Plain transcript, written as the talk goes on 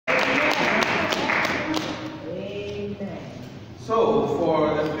So,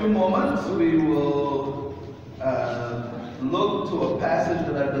 for a few moments, we will look to a passage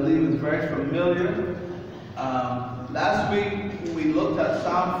that I believe is very familiar. Last week, we looked at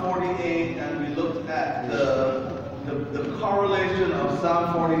Psalm 48, and we looked at the correlation of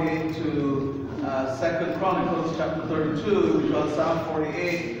Psalm 48 to 2 Chronicles chapter 32, because Psalm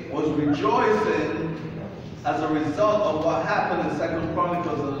 48 was rejoicing as a result of what happened in 2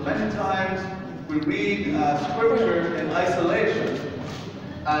 Chronicles. And many times we read scripture in isolation,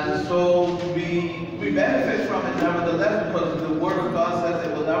 and so we benefit from it nevertheless, because the Word of God says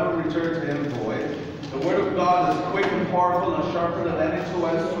it will never return to Him void. The Word of God is quick and powerful and sharper than any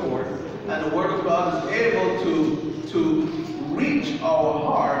two-edged sword, and the Word of God is able to reach our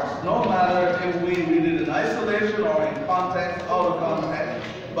hearts, no matter if we read it in isolation or in context, out of context.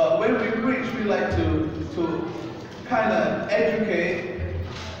 But when we preach, we like to kind of educate.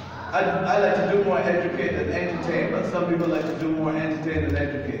 I like to do more educate than entertain, but some people like to do more entertain than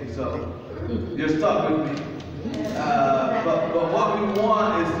educate. So you're stuck with me. But what we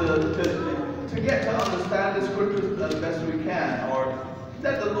want is to get to understand the scriptures as best we can, or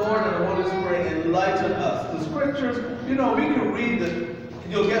let the Lord and the Holy Spirit enlighten us. The scriptures, you know, we can read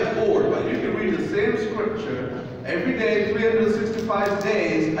you'll get bored, but you can read the same scripture every day, 365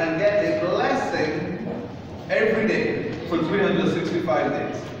 days, and get a blessing every day for 365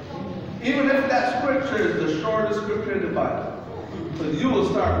 days. Even if that scripture is the shortest scripture in the Bible. But you will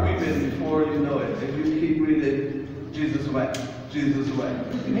start weeping before you know it if you keep reading Jesus wept, Jesus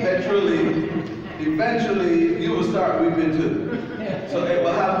wept. Eventually you will start weeping too. So it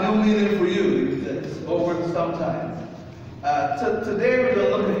will have new meaning for you over some time. Today we're going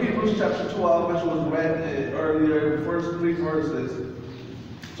to look at Hebrews chapter 12, which was read earlier, the first 3 verses.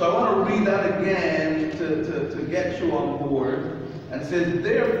 So I want to read that again to get you on board. And says,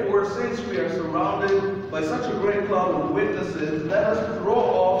 therefore, since we are surrounded by such a great cloud of witnesses, let us throw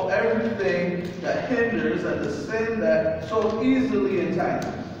off everything that hinders and the sin that so easily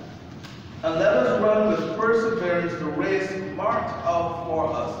entangles. And let us run with perseverance the race marked out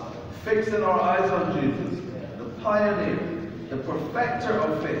for us, fixing our eyes on Jesus, the pioneer, the perfecter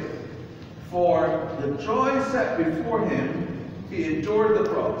of faith. For the joy set before him, he endured the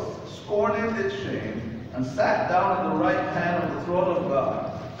cross, scorning its shame, and sat down at the right hand of the throne of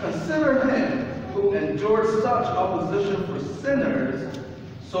God. Consider him who endured such opposition for sinners,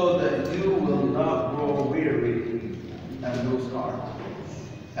 so that you will not grow weary and lose heart.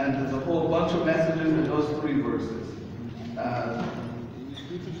 And there's a whole bunch of messages in those 3 verses.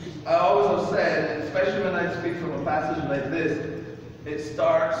 I always have said, especially when I speak from a passage like this, it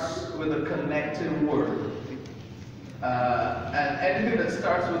starts with a connecting word. And anything that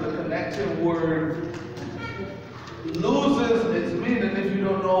starts with a connecting word loses its meaning if you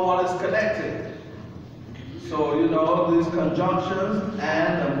don't know what is connected. So, you know, these conjunctions,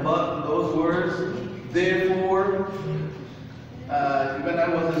 and but, those words, therefore. When I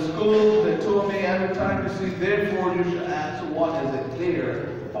was in school, they told me every time you see therefore, you should ask what is it there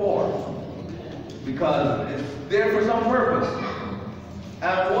for? Because it's there for some purpose.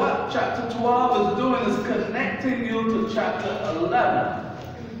 And what chapter 12 is doing is connecting you to chapter 11.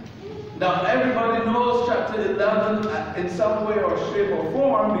 Now, everybody knows chapter 11 in some way or shape or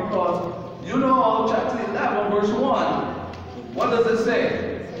form, because you know chapter 11, verse 1. What does it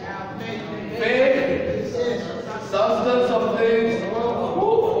say? Faith, substance of things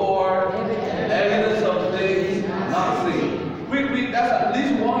hoped for, evidence of things not seen. That's at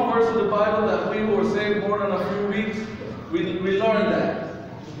least one verse of the Bible that we were saying more than a few weeks. We learned that.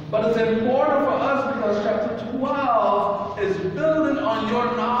 But it's important for us because chapter 12 is building on your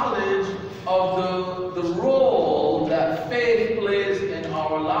knowledge of the role that faith plays in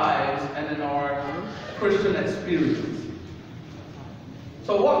our lives and in our Christian experience.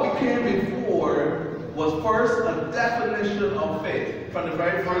 So what became before was first a definition of faith from the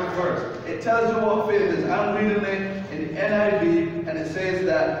very first verse. It tells you what faith is. I'm reading it in the NIV, and it says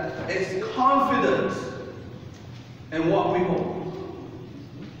that it's confidence in what we hope.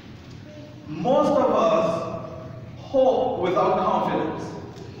 Most of us hope without confidence.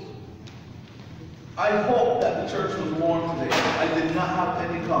 I hope that the church was warm today. I did not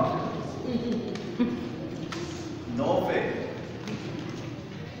have any confidence. No faith.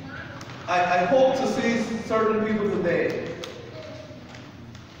 I hope to see certain people today.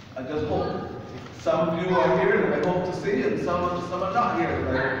 I just hope. Some of you are here that I hope to see, and some are not here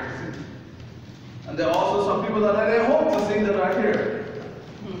that I hope to see. And there are also some people that I didn't hope to see that are here.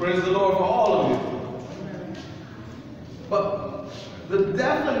 Praise the Lord for all of you. But the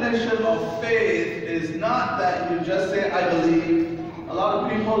definition of faith is not that you just say, I believe. A lot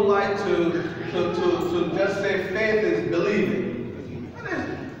lot of people like to just say faith is believing.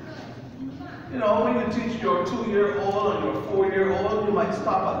 You know, when you teach your 2-year-old or your 4-year-old, you might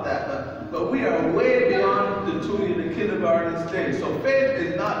stop at that. But we are way beyond the kindergarten stage. So faith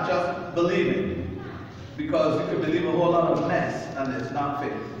is not just believing, because you can believe a whole lot of mess and it's not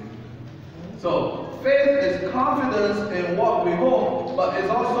faith. So faith is confidence in what we hope, but it's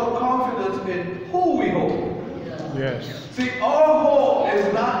also confidence in who we hope. Yes. See, our hope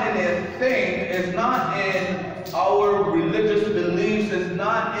is not in a thing, it's not in our religious beliefs, it's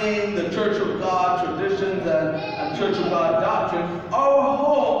not in the Church of God traditions and Church of God doctrine. Our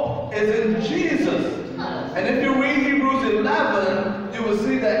hope is in Jesus. And if you read Hebrews 11, you will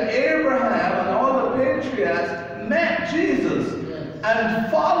see that Abraham and all the patriarchs met Jesus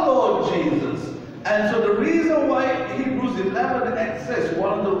and followed Jesus. And so the reason why Hebrews 11 exists,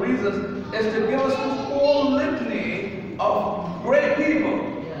 one of the reasons, is to give us this whole litany of great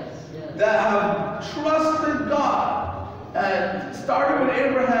people that have trusted God. And starting with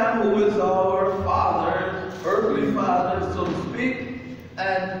Abraham, who is our father, earthly father, so to speak.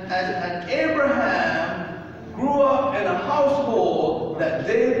 And Abraham grew up in a household that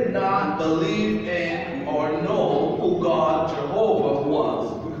did not believe in or know who God, Jehovah,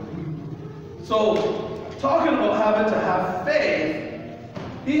 was. So, talking about having to have faith,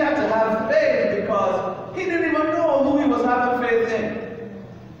 he had to have faith because he didn't even know who he was having faith in.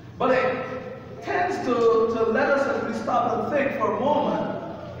 But it tends to let us, as we stop and think for a moment,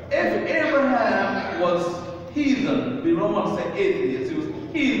 if Abraham was heathen, we don't want to say atheist, he was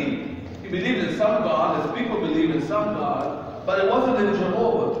heathen. He believed in some God, as people believe in some God, but it wasn't in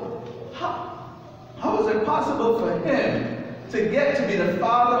Jehovah. How is it possible for him to get to be the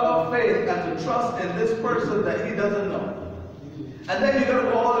father of faith and to trust in this person that he doesn't know? And then you're going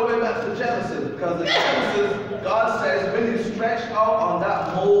to go all the way back to Genesis, because in Genesis, God says when he stretched out on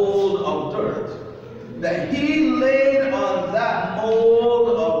that mold of dirt, that he laid on that mold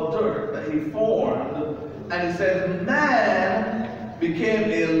of dirt that he formed, and he says man became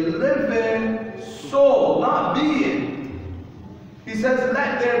a living soul, not being. He says,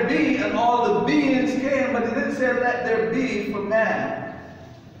 let there be, and all the beings came, but he didn't say, let there be for man.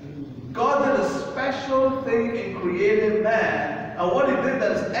 God did a special thing in creating man, and what he did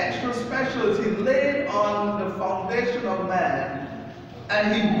that is extra special is he laid on the foundation of man,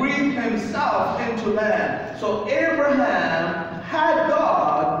 and he breathed himself into man. So Abraham had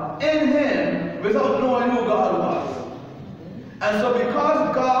God in him without knowing who God was. And so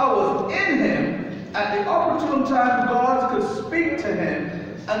because God was in him, at the opportune time, God could speak to him,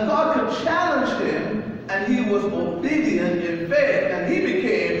 and God could challenge him, and he was obedient in faith, and he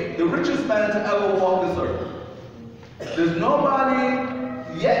became the richest man to ever walk this earth. There's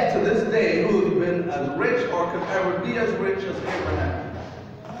nobody yet to this day who's been as rich or could ever be as rich as Abraham.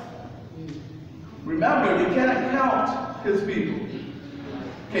 Remember, you can't count his people.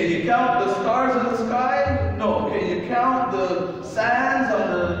 Can you count the stars in the sky? No. Can you count the sands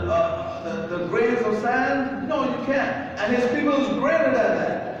on the grains of sand? No, you can't. And his people is greater than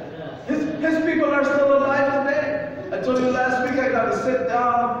that. His people are still alive today. I told you last week I got to sit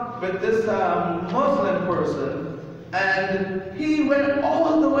down with this Muslim person, and he went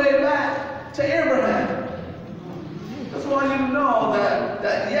all the way back to Abraham. Just want you to know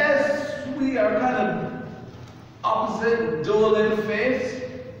that yes, we are kind of opposite, dual in faith,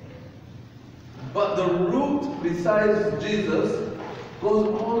 but the root besides Jesus goes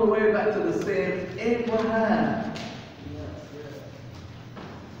all the way back to the same Abraham.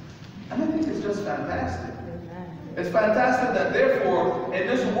 And I think it's just fantastic. It's fantastic that therefore, in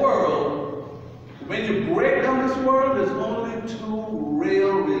this world, when you break down this world, there's only two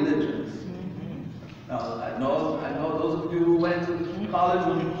real religions. Now, I know those of you who went to college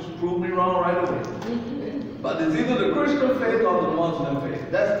will prove me wrong right away. But it's either the Christian faith or the Muslim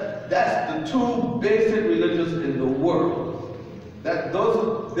faith. That's the two basic religions in the world.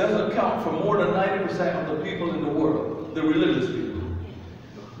 Those doesn't account for more than 90% of the people in the world, the religious people.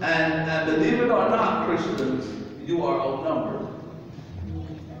 And believe it or not, Christians, you are outnumbered.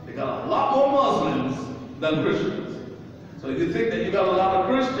 They got a lot more Muslims than Christians. So you think that you got a lot of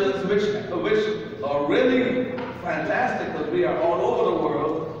Christians, which are really fantastic because we are all over the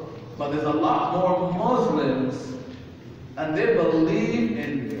world, but there's a lot more Muslims, and they believe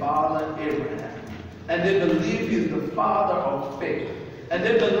in Father Abraham, and they believe he's the father of faith, and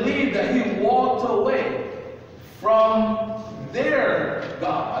they believe that he walked away from their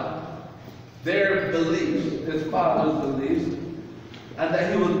God, their beliefs, his father's beliefs, and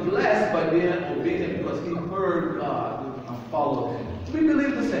that he was blessed by being obedient because he heard God and followed him. We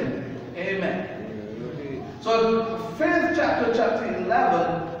believe the same thing. Amen. So faith chapter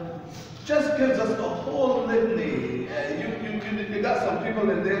 11 just gives us the whole litany. You got some people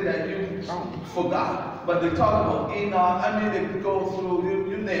in there that you forgot, but they talk about Enoch. I mean, they go through,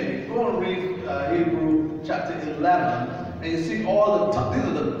 you name it. Go and read Hebrew chapter 11, and you see all these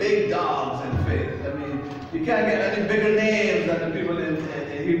are the big dogs in faith. I mean, you can't get any bigger names than the people in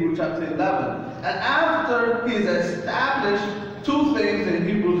Hebrew chapter 11. And after he's established two things in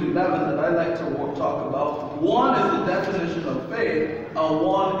Hebrews 11 that I like to talk about. One is the definition of faith, and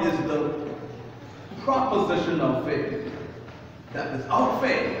one is the proposition of faith. That without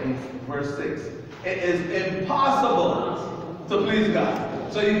faith, in verse 6, it is impossible to please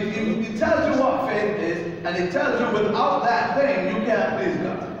God. So he tells you what faith is, and he tells you without that thing, you can't please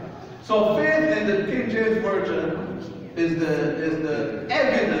God. So faith in the King James Version is the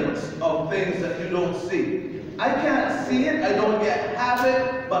evidence of things that you don't see. I can't see it, I don't yet have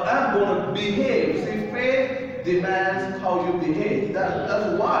it, but I'm going to behave. See, faith demands how you behave.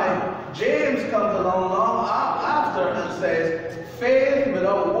 That's why James comes along after and says, faith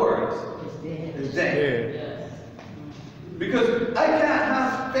without works is dead. Because I can't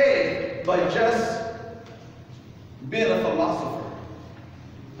have faith by just being a philosopher.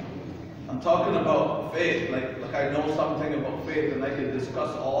 I'm talking about faith, like I know something about faith, and I can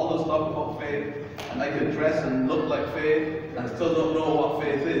discuss all the stuff about faith, and I can dress and look like faith, and still don't know what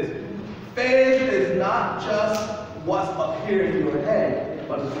faith is. Faith is not just what's up here in your head,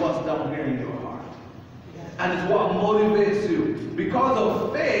 but it's what's down here in your heart. And it's what motivates you. Because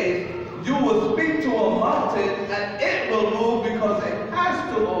of faith, you will speak to a mountain, and it will move because it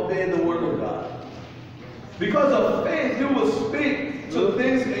has to obey the word of God. Because of faith, you will speak to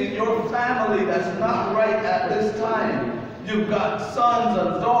things in your family that's not right at this time. You've got sons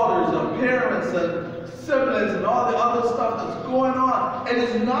and daughters and parents and siblings and all the other stuff that's going on. It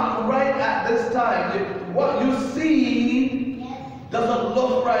is not right at this time. What you see doesn't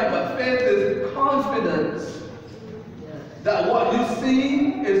look right, but faith is confidence that what you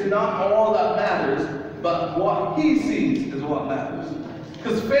see is not all that matters, but what he sees is what matters.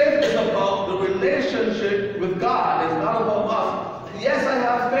 Because faith is about the relationship with God. It's not about us. Yes, I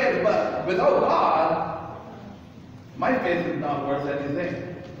have faith, but without God, my faith is not worth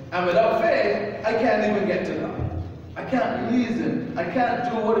anything. And without faith, I can't even get to God. I can't please him. I can't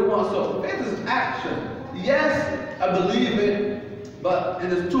do what he wants. So faith is action. Yes, I believe it, but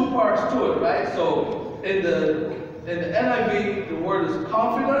there's two parts to it, right? So in the NIV, the word is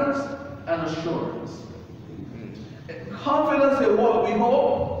confidence and assurance. Confidence in what we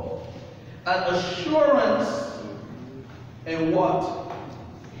hope, and assurance in what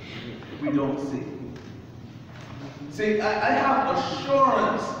we don't see. See, I have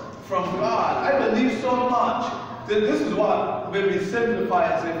assurance from God. I believe so much that this is what, when we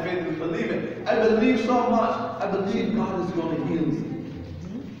simplify it, say faith is believing. I believe so much, I believe God is going to heal me.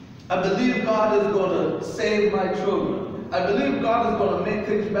 I believe God is going to save my children. I believe God is going to make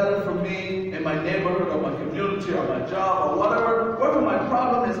things better for me in my neighborhood or my community or my job or whatever my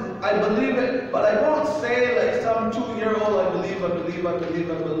problem is. I believe it, but I won't say like some 2-year-old, I believe,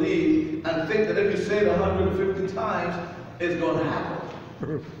 and think that if you say it 150 times, it's going to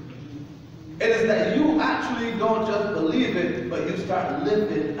happen. It is that you actually don't just believe it, but you start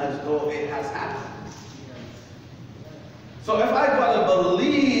living as though it has happened. So if I got to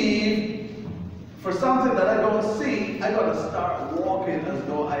believe for something that I don't see, I got to start walking as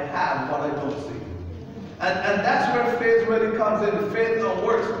though I have what I don't see. And that's where faith really comes in. Faith and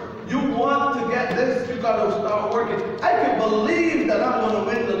works. You want to get this, you got to start working. I can believe that I'm going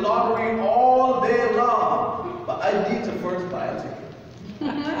to win the lottery all day long, but I need to first buy a ticket.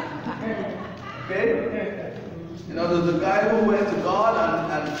 Okay? You know, there's a guy who went to God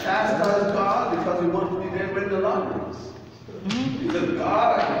and chastised God because he didn't win the lotteries. He said,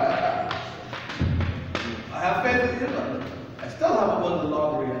 God, I have faith in you. I still haven't won the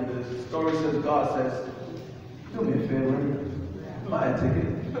lottery, and the story says, God says, do me a favor, buy a ticket.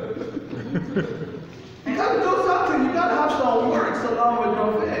 You got to do something. You got to have some works along with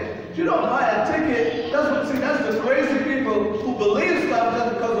your faith. If you don't buy a ticket, that's the crazy people who believe stuff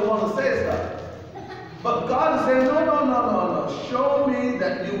just because they want to say stuff. But God is saying, no. Show me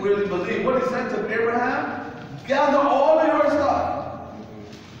that you really believe. What he said to Abraham, gather all of your stuff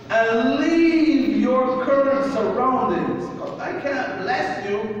and leave your current surroundings. Because I can't bless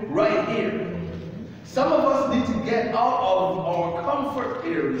you right here. Some of us need to get out of our comfort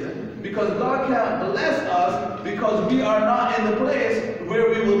area because God can't bless us because we are not in the place where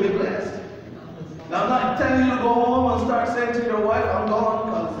we will be blessed. Now, I'm not telling you to go home and start saying to your wife, I'm gone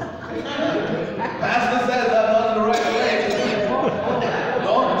because Pastor says I'm not in the right place.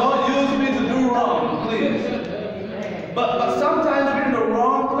 Don't use me to do wrong, please.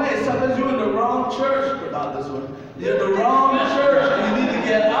 doing. You're in the wrong church and you need to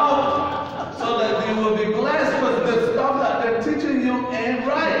get out so that you will be blessed, because the stuff that they're teaching you ain't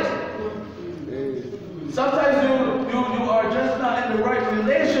right. Sometimes you are just not in the right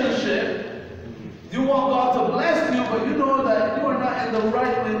relationship. You want God to bless you, but you know that you are not in the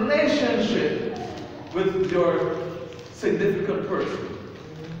right relationship with your significant person,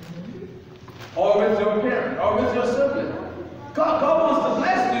 or with your parent, or with your sibling. God wants to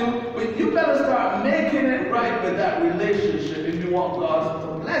bless you, but you better start making it right with that relationship if you want God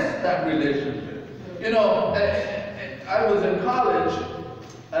to bless that relationship. You know, I was in college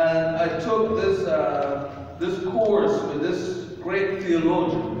and I took this course with this great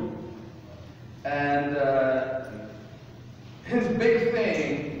theologian, and his big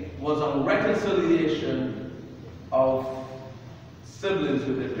thing was on reconciliation of siblings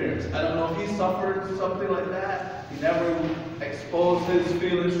with their parents. I don't know if he suffered something like that. He never exposed his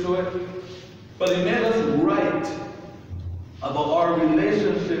feelings to it. But he made us write about our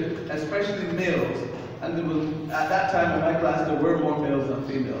relationship, especially males. And there was, at that time in my class, there were more males than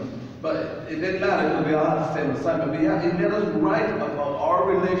females. But it didn't matter because we all had the same assignment. But he made us write about our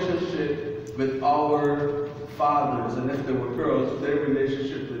relationship with our fathers. And if there were girls, their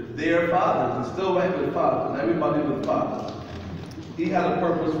relationship with their fathers. And still went with fathers. Everybody with fathers. He had a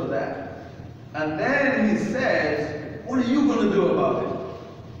purpose for that. And then he says, what are you going to do about it?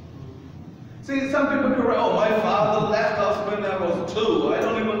 See, some people can write, oh, my father left us when I was 2. I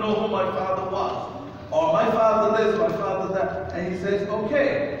don't even know who my father was. Or my father this, my father that. And he says,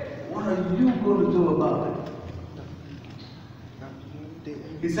 okay, what are you going to do about it?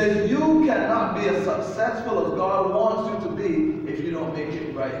 He says, you cannot be as successful as God wants you to be if you don't make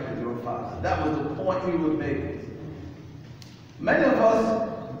it right with your father. That was the point he was making. Many of us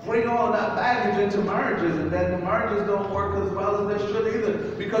bring all of that baggage into marriages, and then the marriages don't work as well as they should either,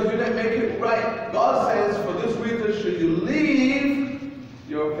 because you didn't make it right. God says, for this reason should you leave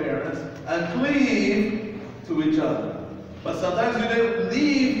your parents and cleave to each other. But sometimes you didn't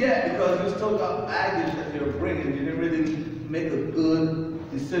leave yet because you still got baggage that you're bringing. You didn't really make a good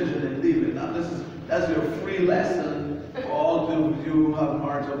decision in leaving. Now that's your free lesson for all of you who have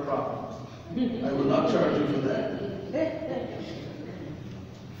marital problems. I will not charge you for that.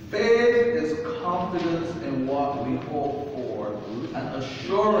 Faith is confidence in what we hope for, and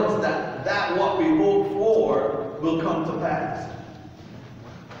assurance that what we hope for will come to pass.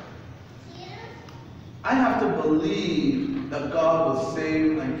 I have to believe that God will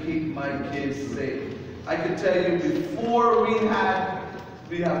save and keep my kids safe. I can tell you, before we have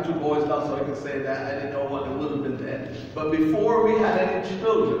 2 boys now, so I can say that. I didn't know what it would have been then. But before we had any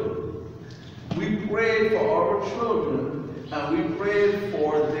children, we prayed for our children, and we prayed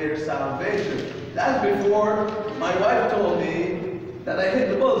for their salvation. That's before my wife told me that I hit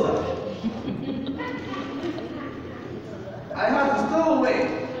the bullseye. I had to still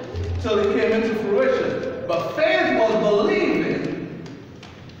wait till it came into fruition. But faith was believing,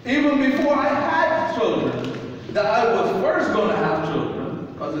 even before I had children, that I was first going to have children,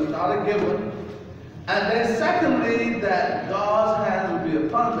 because it's not a given. And then secondly, that God's hand would be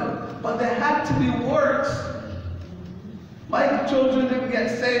upon them. But there had to be works. My children didn't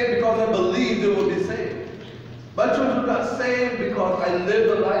get saved because I believed they would be saved. My children got saved because I lived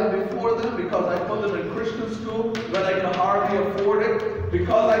a life before them, because I put them in Christian school when I could hardly afford it,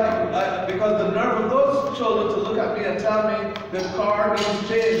 because the nerve of those children to look at me and tell me the car needs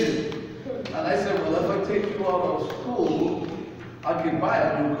changing. And I said, well, if I take you out of school, I can buy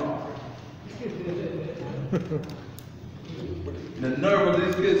a new car. The nerve of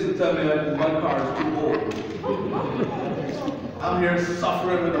these kids to tell me my car is too old. I'm here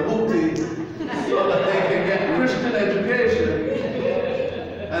suffering with a hoopty so that they can get Christian education,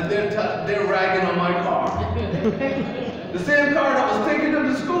 and they're ragging on my car. The same car that was taking them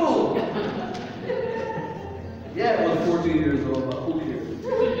to school. Yeah, it was 14 years old, but who cares?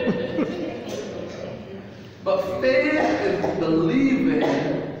 But faith is believing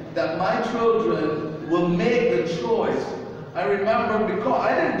that my children will make the choice. I remember, because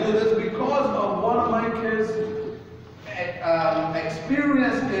I didn't do this, because of one of my kids'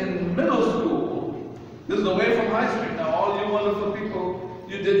 experience in middle school. This is away from high street. Now, all you wonderful people,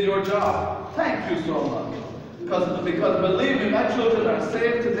 you did your job. Thank you so much. Because believe me, my children are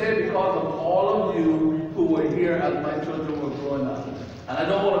saved today because of all of you who were here as my children were growing up. And I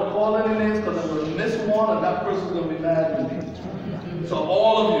don't want to call any names because I'm going to miss one and that person's going to be mad at me. So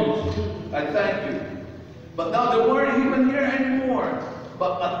all of you, I thank you. But now they weren't even here anymore.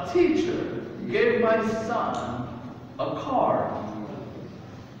 But a teacher gave my son a card.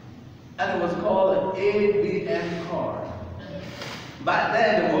 And it was called an ABN card. Back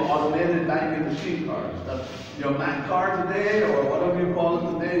then, there were automated banking machine cards. Your Mac card today, or whatever you call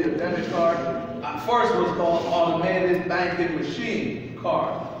it today, your debit card, at first was called automated banking machine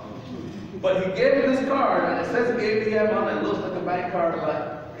card. But he gave me this card, and it says ABM on it. It looks like a bank card,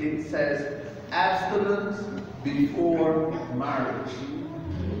 but it says abstinence before marriage.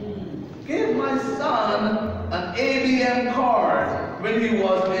 Gave my son an ABM card when he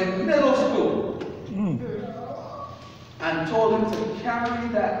was in middle school. And told him to carry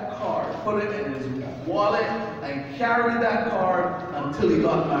that card, put it in his wallet, and carry that card until he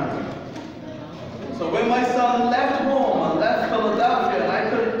got married. So when my son left home and left Philadelphia, and I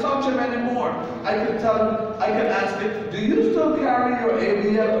couldn't touch him anymore, I could tell him, I could ask him, do you still carry your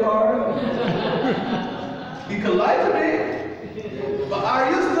ABM card? He could lie to me, but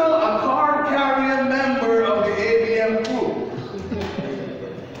are you still a card-carrying member of the ABM group?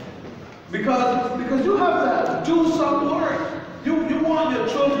 Because you have to do some work. You want your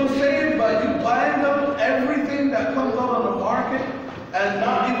children saved, but you buying them everything that comes out on the market and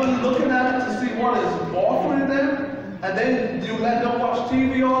not even looking at it to see what is offering them, and then you let them watch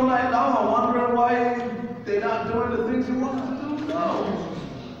TV all night long and wondering why they're not doing the things you want them to do? No.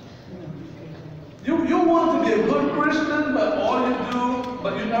 You want to be a good Christian, but all you do,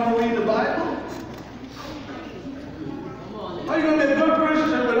 but you never read the Bible? How are you going to be a good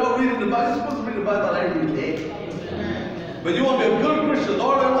Christian without reading the Bible? You're supposed to read the Bible every day. But you want to be a good Christian.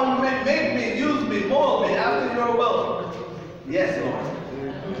 Lord, I want to make me, use me, mold me after your will. Yes, Lord.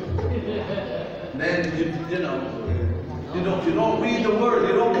 Then you don't read the Word.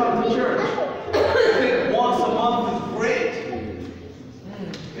 You don't come to church. You think once a month is great.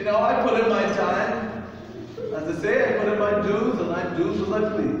 You know, I put in my time. As I say, I put in my dues, and I do as I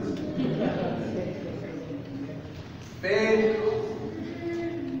please. Faith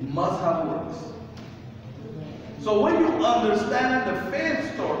must have works. So when you understand the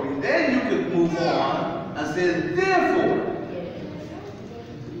faith story, then you can move on and say, therefore,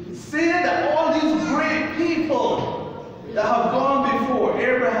 seeing that all these great people that have gone before,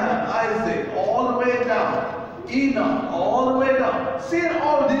 Abraham, Isaac, all the way down, Enoch, all the way down, seeing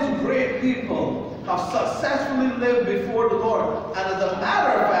all of these great people have successfully lived before the Lord. And as a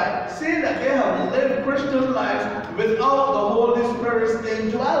matter of fact, seeing that they have lived Christian lives without the Holy Spirit's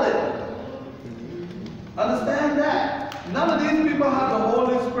indwelling. Understand that. None of these people have the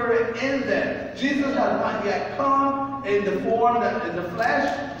Holy Spirit in them. Jesus had not yet come in the form, in the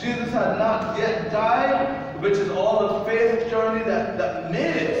flesh. Jesus had not yet died, which is all the faith journey that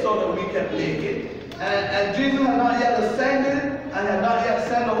made it so that we can make it. And Jesus had not yet ascended and had not yet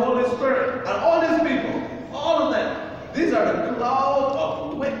sent the Holy Spirit. And all these people, all of them, these are the cloud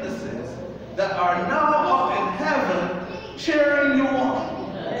of witnesses that are now up in heaven cheering you on.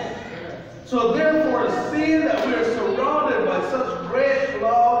 So therefore, seeing that we are surrounded by such great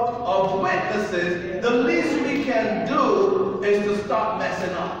cloud of witnesses, the least we can do is to stop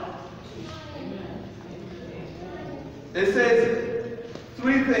messing up. It says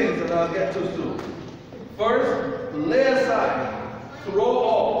three things that I'll get to soon. First, lay aside, throw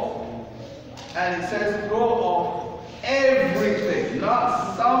off. And it says throw off everything,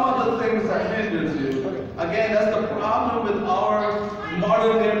 not some of the things that hinders you. Again, that's the problem with our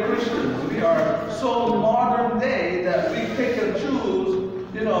modern day Christians. We are so modern day that we pick and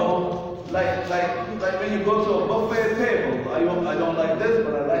choose, you know, like when you go to a buffet table. I don't like this,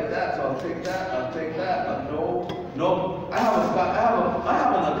 but I like that, so I'll take that, but no. I have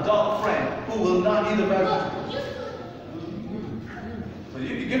an adult friend who will not eat a vegetable. So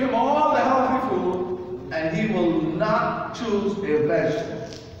you give him all the healthy food, and he will not choose a vegetable.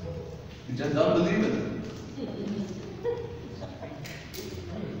 He just doesn't believe in it.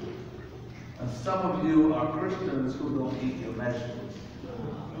 And some of you are Christians who don't eat your vegetables.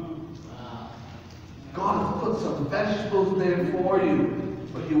 God has put some vegetables there for you,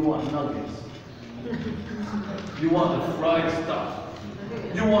 but you want nuggets. You want the fried stuff.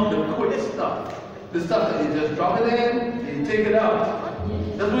 You want the quick stuff. The stuff that you just drop it in and you take it out.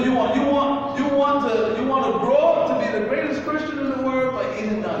 That's what you want. You want to grow up to be the greatest Christian in the world by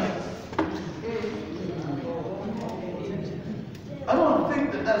eating nuggets. I don't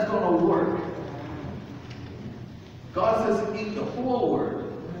think that that's going to work. God says eat the whole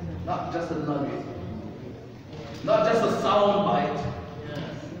word, not just a nugget. Not just a sound bite.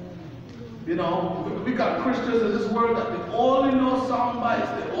 You know, we got Christians in this world that they only know sound bites.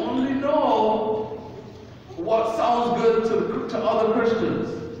 They only know what sounds good to other Christians.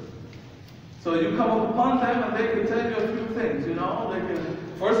 So you come upon them and they can tell you a few things, you know. They can,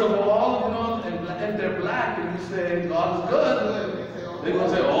 first of all, you know, if they're black and you say God is good, they're going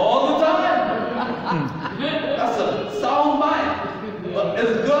to say all the time. That's a sound bite. But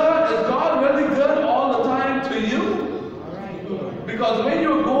is God really good all the time to you? Because when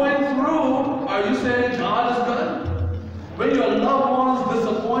you're going through, are you saying God is good? When your loved ones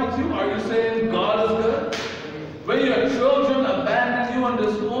disappoint you, are you saying God is good? When your children abandon you and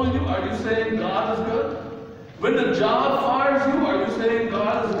disown you, are you saying God is good? When the job fires you, are you saying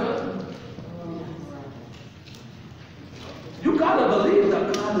God is good? You gotta believe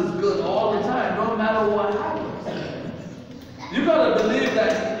that God is good all the time, no matter what happens. You gotta believe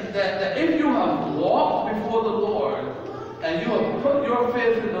that if you have walked before the Lord, and you have put your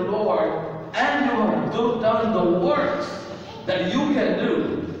faith in the Lord, and you have done the works that you can do,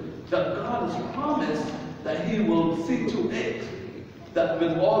 that God has promised that He will see to it, that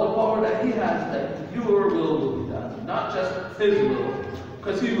with all the power that He has, that your will be done, not just His will.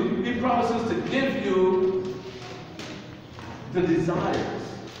 Because He promises to give you the desires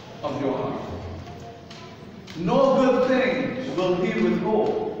of your heart. No good thing will He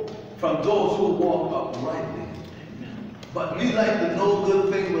withhold from those who walk uprightly. But we like the no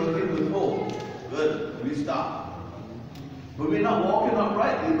good thing will He withhold. Good, we stop. But we're not walking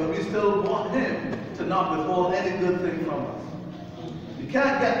uprightly, but we still want Him to not withhold any good thing from us. You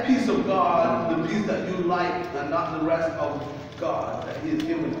can't get peace of God, the peace that you like, and not the rest of God that He has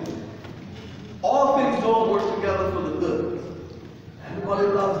given you. All things don't work together for the good. Everybody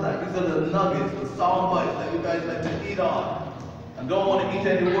loves that. These are the nuggets, the sound bites that you guys like to eat on and don't want to eat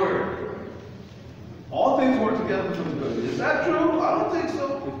any word. All things work together for the good. Is that true? I don't think so.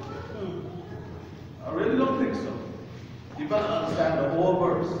 I really don't think so. You've got to understand the whole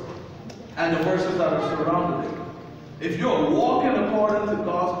verse and the verses that are surrounding it. If you're walking according to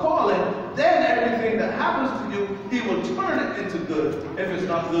God's calling, then everything that happens to you, He will turn it into good if it's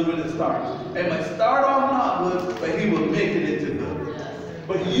not good when it starts. It might start off not good, but He will make it into good.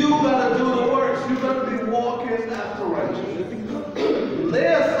 But you got to do the works. You got to be walking after righteousness. Lay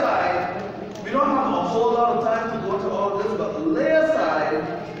aside. We don't have a whole lot of time to go into all this, but lay aside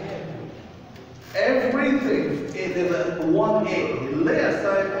everything. It is a 1A. Lay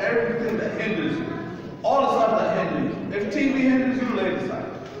aside everything that hinders you. All the stuff that hinders you. If TV hinders you, lay it aside.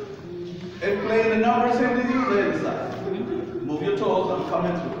 If playing the numbers hinders you, lay it aside. Move your toes, I'm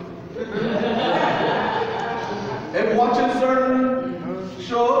coming through. If watching certain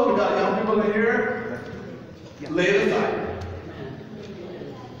shows, we got young people in here, lay it aside.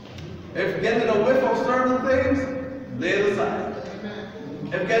 If getting a whiff of certain things, lay it aside.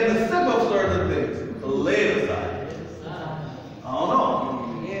 If getting a sip of certain things, lay it aside. I don't know.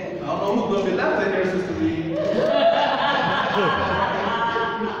 I don't know who's going to be left in here, Sister Reed.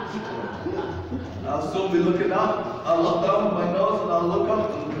 I'll soon be looking up. I'll look down with my nose and I'll look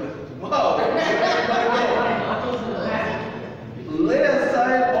up and be like, wow. Lay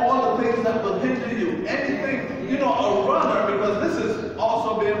aside all the things that will hinder you. Anything, you know, a runner, because this is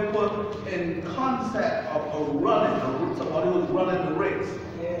also being put in concept of a running, somebody who's running the race.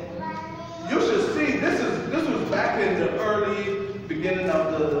 You should see, this was back in the early beginning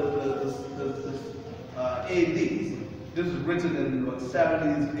of the AD. This is written in the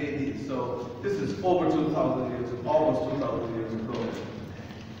 70s AD, so this is over 2,000 years, almost 2,000 years ago.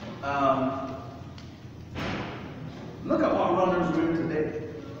 Look at what runners wear today.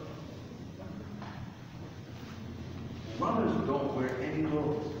 Runners don't wear any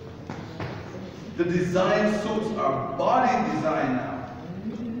clothes. The design suits are body design now.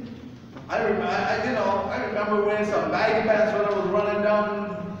 I remember wearing some baggy pants when I was running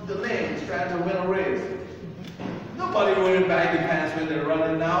down the lanes trying to win a race. Nobody wearing baggy pants when they're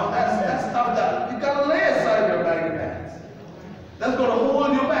running now. That's stuff that you gotta lay aside your baggy pants. That's gonna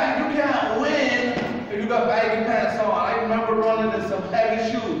hold you back. You can't win if you got baggy pants on. I remember running in some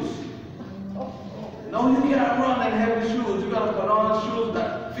heavy shoes. No, you can't run in heavy shoes. You gotta put on shoes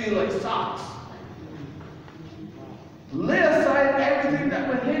that feel like socks. Lay aside everything that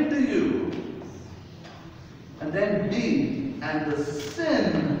will hinder you. And then and the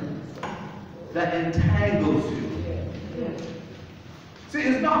sin that entangles you. See,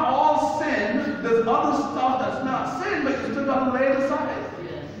 it's not all sin. There's other stuff that's not sin, but you still gotta lay it aside.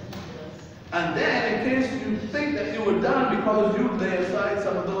 And then, in case you think that you were done because you lay aside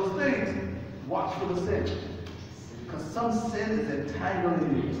some of those things, watch for the sin. Because some sin is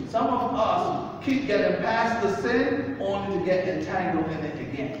entangling you. Some of us keep getting past the sin only to get entangled in it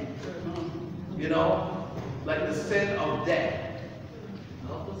again. You know, like the sin of debt.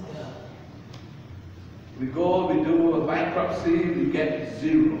 We go, we do a bankruptcy, we get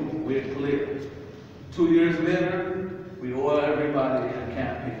zero, we're clear. 2 years later, we owe everybody and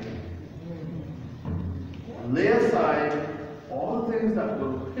can't pay. And lay aside all the things that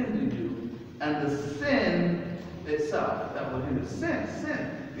will hinder you and the sin itself that will hinder. Sin.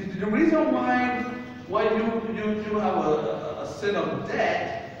 The reason why you have a sin of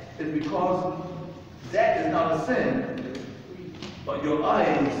debt is because debt is not a sin, but your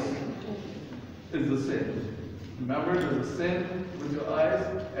eyes is the sin. Remember, there's a sin with your eyes.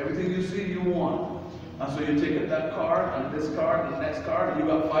 Everything you see, you want. And so you take that card, and this card, and the next card, and you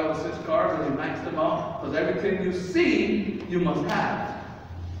got 5 or 6 cards, and you max them out, because everything you see, you must have.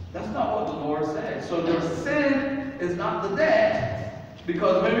 That's not what the Lord said. So your sin is not the debt,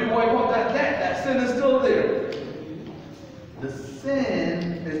 because when we wipe out that debt, that sin is still there. The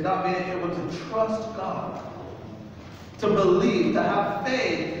sin is not being able to trust God, to believe, to have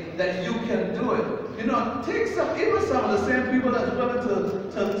faith that you can do it. You know, take even some of the same people that's willing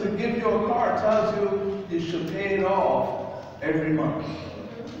to give you a car tells you should pay it off every month.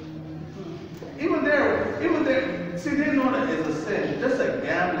 Even there, see, they know that it's a sin. Just like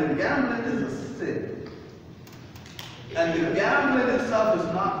gambling. Gambling is a sin. And the gambling itself is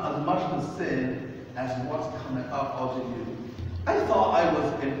not as much a sin as what's coming up out of you. I thought I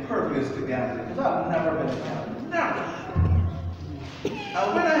was impervious to gambling because I've never been a gambler. Never.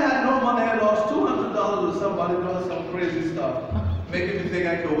 And when I had no money, I lost $200 to somebody doing some crazy stuff, making me think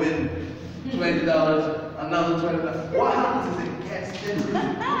I could win $20, another $20. What happens is it gets into you.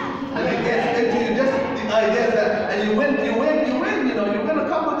 And it gets into you, just the idea that, and you win, you win a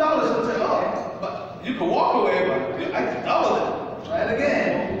couple of dollars and say, oh, but you can walk away, but I can double it. Try it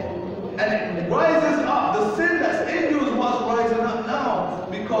again. And it rises up. The sin that's in you is what's rising up now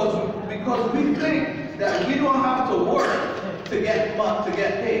because we think that we don't have to work to get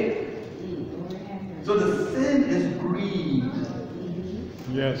paid. So the sin is greed.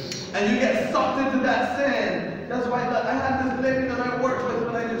 Yes. And you get sucked into that sin. That's why I had this lady that I worked with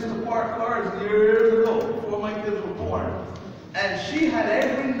when I used to park cars years ago, before my kids were born. And she had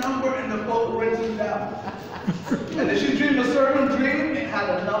every number in the book written down. And if she dreamed a certain dream, it had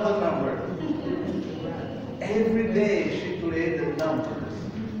another number. Every day she played the numbers.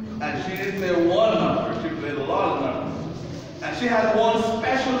 And she didn't play one number, she played a lot of numbers. And she had one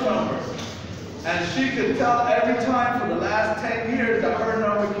special number. And she could tell every time for the last 10 years that her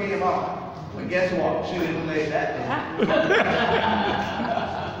number came up. But guess what? She didn't play that day.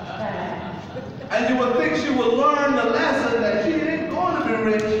 And you would think she would learn the lesson that she ain't going to be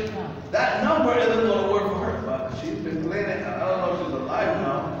rich. That number isn't going to work for her. But she's been playing it. I don't know if she's alive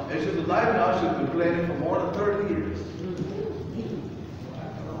now. If she's alive now, she's been playing it for more than 30 years.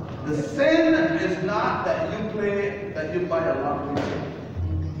 The sin is not that you buy a lottery ticket.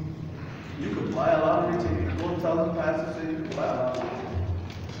 You could buy a lottery ticket. Go tell the pastor say you can buy a lottery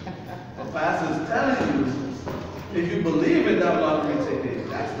ticket. The pastor is telling you, if you believe in that lottery ticket,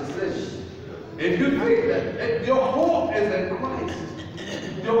 that's the sin. If you think that your hope is in Christ,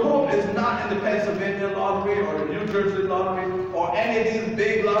 your hope is not in the Pennsylvania lottery or the New Jersey lottery or any of these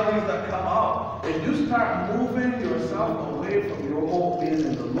big lotteries that come out. If you start moving yourself away from your hope being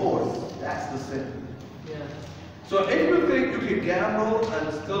in the Lord, that's the sin. Yeah. So if you think you can gamble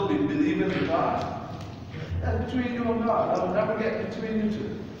and still be believing in God, that's between you and God. I will never get between you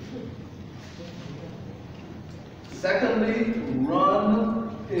two. Secondly, run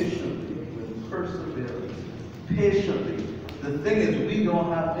patiently with perseverance. Patiently. The thing is, we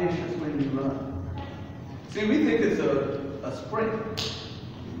don't have patience when we run. See, we think it's a sprint.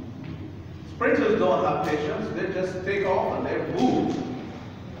 Sprinters don't have patience. They just take off and they move.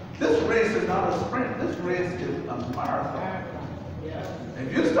 This race is not a sprint. This race is a marathon.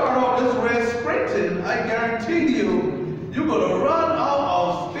 If you start off this race sprinting, I guarantee you, you're going to run out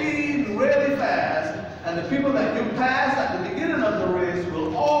of speed really fast. And the people that you pass at the beginning of the race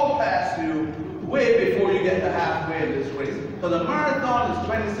will all pass you way before you get to halfway of this race. Because a marathon is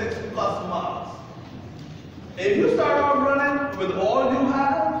 26 plus miles. If you start off running with all you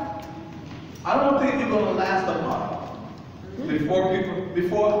have, I don't think you're going to last a month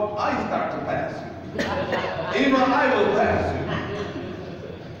before I start to pass you. Even I will pass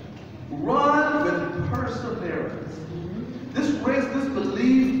you. Run with perseverance. This race, this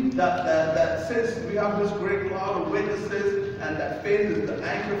belief that since we have this great cloud of witnesses and that faith is the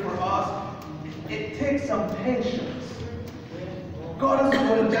anchor for us, it takes some patience. God isn't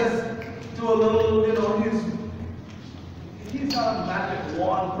going to just do a little, he's not a magic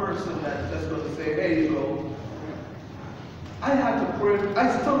wand person that's just going to say, hey, you go. I had to pray,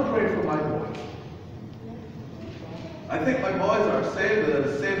 I still pray for my boys. I think my boys are saved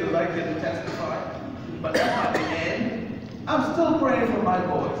as I can testify, but that's not the end. I'm still praying for my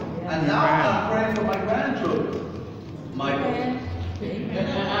boys. And now I'm praying for my grandchildren. Michael.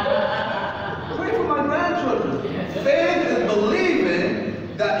 Pray for my grandchildren. Faith is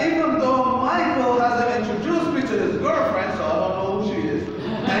believing that even though Michael hasn't introduced me to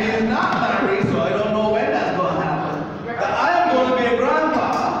and he's not married, so I don't know when that's going to happen, that I am going to be a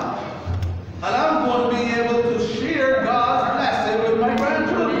grandpa, and I'm going to be able to share God's blessing with my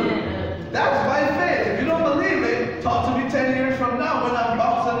grandchildren. That's by faith. If you don't believe it, talk to me 10 years from now when I'm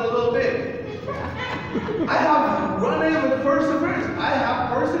bouncing a little bit. I have running with perseverance. I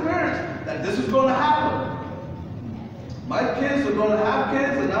have perseverance that this is going to happen. My kids are going to have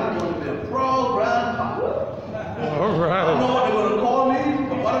kids, and I'm going to be a proud grandpa. All right. I don't know what they're going to call me,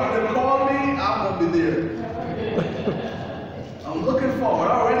 but whatever they call me, I'm going to be there. I'm looking forward. I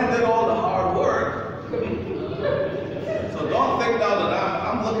already did all the hard work. So don't think now that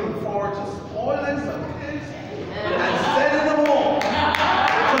I'm looking forward to spoiling some kids and sending them home.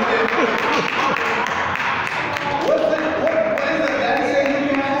 What is it Daddy said you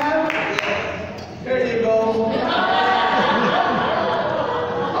can have? Here you go.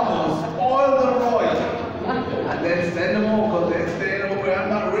 I'm going to spoil them royally. And then send them home because they're staying over. I'm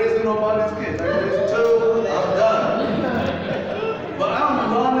not raising nobody's kids. I raised 2. I'm done. But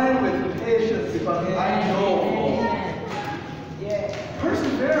I'm running with patience because I know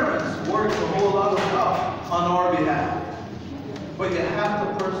perseverance works a whole lot of stuff on our behalf. But you have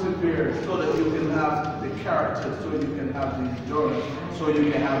to persevere so that you can have the character, so you can have the endurance, so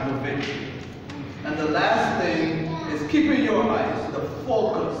you can have the victory. And the last thing is keeping your eyes, the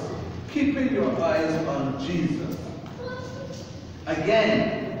focus, keeping your eyes on Jesus.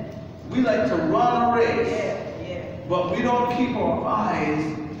 Again, we like to run a race, but we don't keep our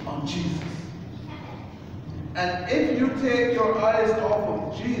eyes on Jesus. And if you take your eyes off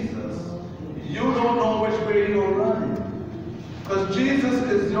of Jesus, you don't know which way you're running. Because Jesus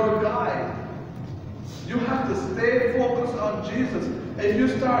is your guide. You have to stay focused on Jesus. If you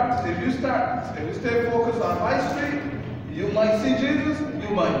stay focused on High Street, you might see Jesus, you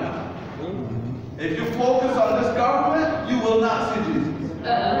might not. If you focus on this government, you will not see Jesus.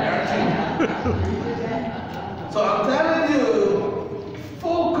 Guaranteed. So I'm telling you,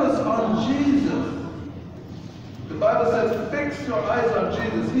 focus on Jesus. The Bible says, fix your eyes on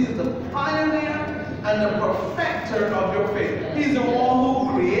Jesus. He is the pioneer and the perfecter of your faith. He's the one who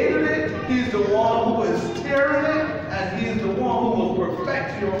created it. He's the one who is steering it. And he's the one who will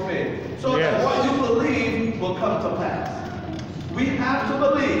perfect your faith. So that what you believe will come to pass. We have to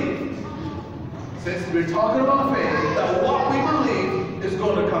believe, since we're talking about faith, that what we believe is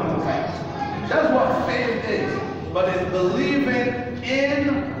going to come to pass. That's what faith is. But it's believing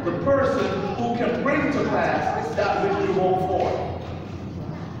in the person who can bring to pass that which you hope for.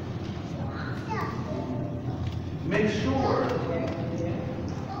 Make sure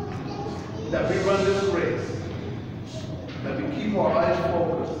that we run this race, that we keep our eyes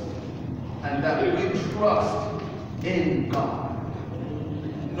focused, and that we trust in God.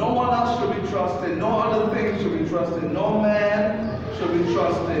 No one else should be trusted. No other thing should be trusted. No man should be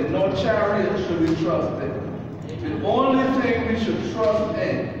trusted. No chariot should be trusted. The only thing we should trust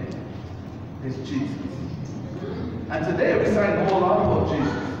in is Jesus. And today we sang a whole lot about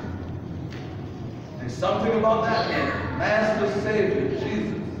Jesus. There's something about that name, Master Savior,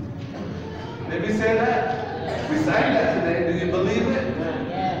 Jesus. Did we say that? We sang that today. Do you believe it?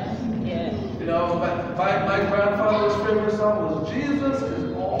 Yes. Yes. You know, my grandfather's favorite song was Jesus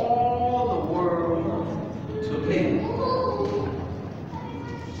is all the world to me.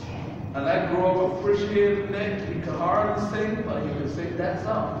 And I grew up appreciating it. He could hardly sing, but he could sing that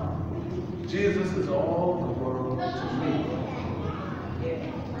song. Jesus is all the world to me.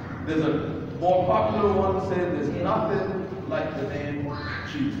 There's a more popular one saying there's nothing like the name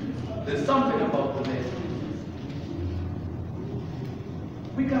Jesus. There's something about the name Jesus.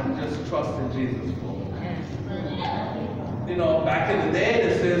 We gotta just trust in Jesus, folks. You know, back in the day,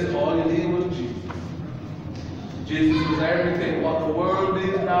 it says all you need was Jesus. Jesus was everything. What the world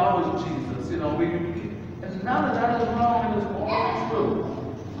needs now is Jesus. You know, and none of that is wrong, and it's all true.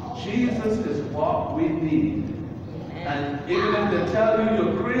 Jesus is what we need. And even if they tell you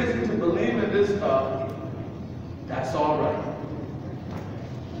you're crazy to believe in this stuff, that's all right.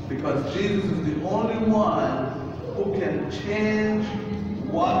 Because Jesus is the only one who can change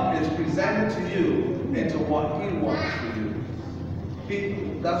what is presented to you into what He wants for you.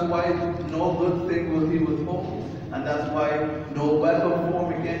 That's why no good thing will He withhold. And that's why no weapon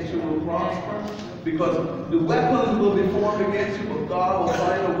formed against you will prosper. Because the weapons will be formed against you, but God will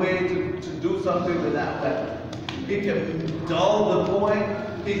find a way to do something with that weapon. He can dull the point.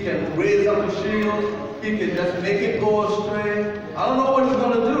 He can raise up a shield. He can just make it go astray. I don't know what He's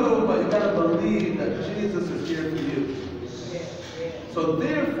going to do, but you got to believe that Jesus is here for you. So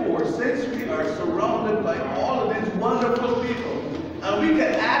therefore, since we are surrounded by all of these wonderful people, And we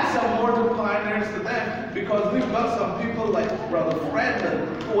can add some more to pioneers to them because we've got some people like Brother Fred,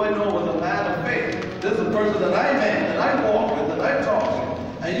 who I know was a man of faith. This is a person that I met, that I walk with, that I talk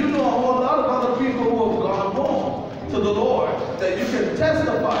with. And you know a whole lot of other people who have gone home to the Lord that you can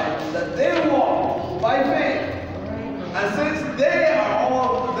testify that they walk by faith. And since they are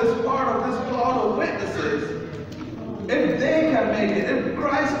all this part of this cloud of witnesses, if they can make it, if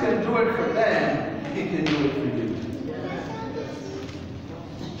Christ can do it for them, he can do it for you.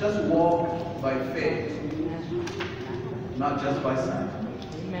 Just walk by faith, not just by sight.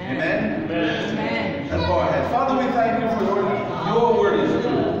 Amen? Amen. Let's go ahead. Father, we thank you for your word is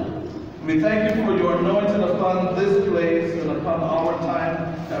true. We thank you for your anointing upon this place and upon our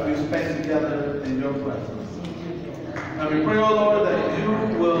time that we spent together in your presence. And we pray, oh Lord, that you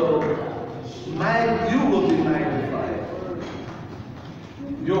will be magnified.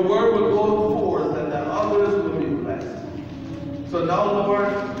 Your word will go forth and that others will be blessed. So now, Lord,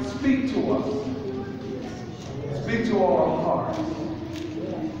 speak to us. Speak to our hearts.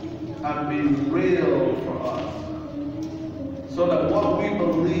 And be real for us. So that what we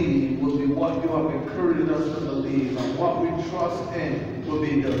believe will be what you have encouraged us to believe, and what we trust in will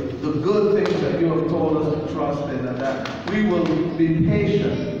be the good things that you have told us to trust in, and that we will be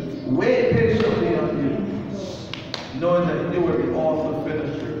patient, wait patiently on you, knowing that you are the author,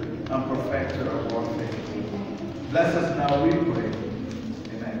 finisher, and perfecter of our faith. Bless us now, we pray.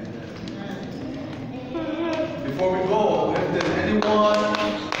 Amen. Before we go, if there's anyone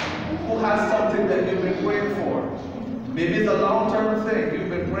who has something that you've been praying for, maybe it's a long-term thing. You've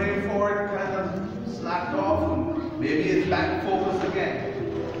been praying for it, kind of slacked off, and maybe it's back focused again.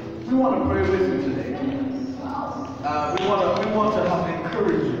 We want to pray with you today. We want to help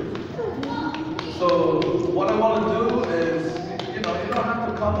encourage you. So what I want to do is, you don't have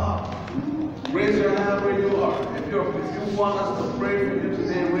to come up. Raise your hand where you are. If you want us to pray for you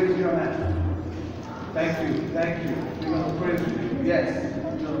today, raise your hand. Thank you. We're going to pray for you. Yes,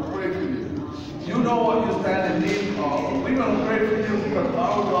 we're going to pray for you. You know what you stand in need of. We're going to pray for you because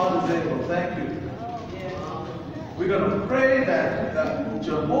our God is able. Thank you. We're going to pray that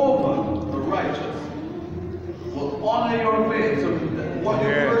Jehovah, the righteous, will honor your faith. So that what you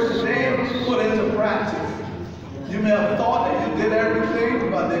heard today, put into practice. You may have thought that you did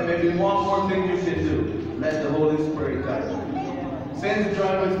everything, but there may be one more thing you can do. Let the Holy Spirit guide you. Saints,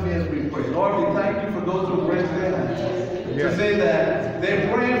 join with me as we pray. Lord, we thank you for those who raised their hands. To say that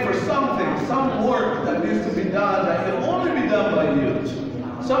they're praying for something, some work that needs to be done that can only be done by you.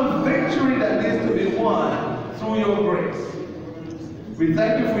 Some victory that needs to be won through your grace. We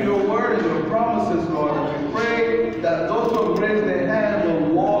thank you for your word and your promises, Lord. And we pray that those who have raised their hand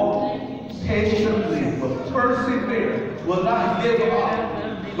will walk patiently, will persevere, will not give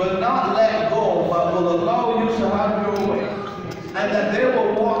up, will not let go, but will allow you to have your way. And that they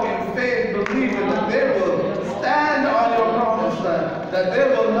will walk in faith, believing that they will stand on your promise, that they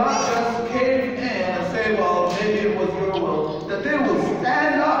will not just cave in and say, well, maybe it was your will. That they will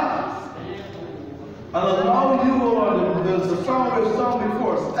stand up and allow you, Lord, there's a song we've sung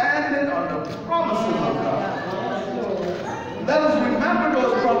before, standing on the promises of God. Let us remember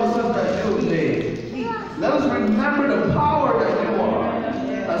those promises that you made. Let us remember the power that you are.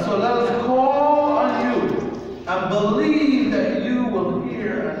 And so let us call on you and believe that you will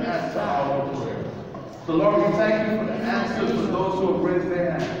hear and answer our prayer. So Lord, we thank you for the answers for those who have raised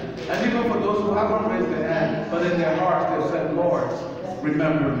their hand. And even for those who haven't raised their hand, but in their heart they've said, Lord,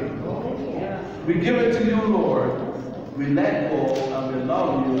 remember me. We give it to you, Lord. We let go and we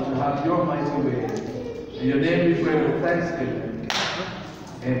allow you to have your mighty way. In your name we pray with thanksgiving.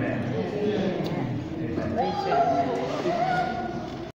 Amen. Amen.